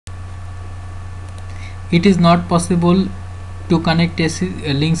It is not possible to connect a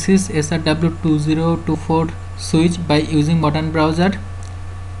Linksis SRW2024 switch by using modern browser.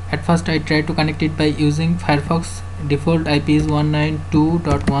 At first I tried to connect it by using Firefox. Default IP is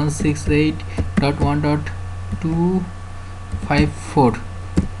 192.168.1.254.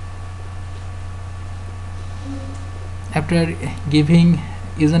 After giving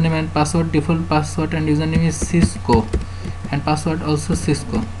username and password, default password and username is Cisco and password also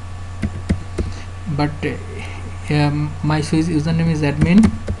Cisco, but my switch username is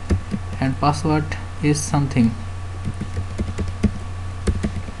admin and password is something.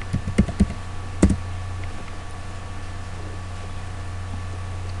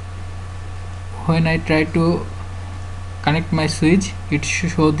 When I try to connect my switch, it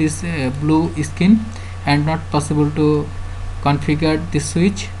show this blue skin and not possible to configure this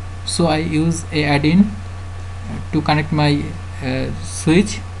switch. So I use a add-in to connect my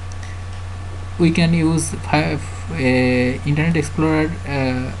switch. We can use Internet Explorer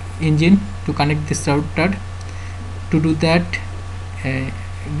engine to connect this router. To do that,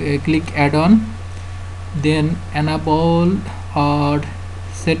 click add-on, then enable or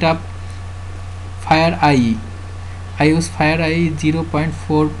set up Fire IE. I use Fire IE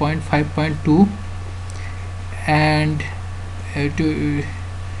 0.4.5.2 and to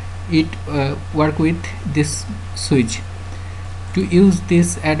it work with this switch. To use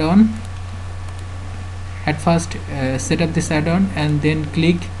this add-on, at first set up this add-on and then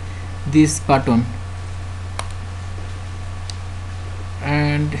click this button,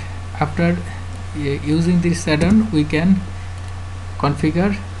 and after using this add-on we can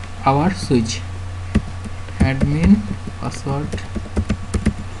configure our switch. Admin, password,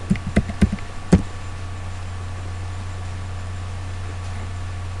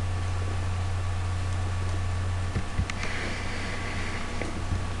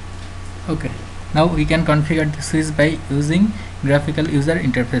 okay. Now we can configure the switch by using graphical user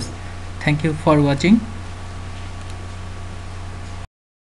interface. Thank you for watching.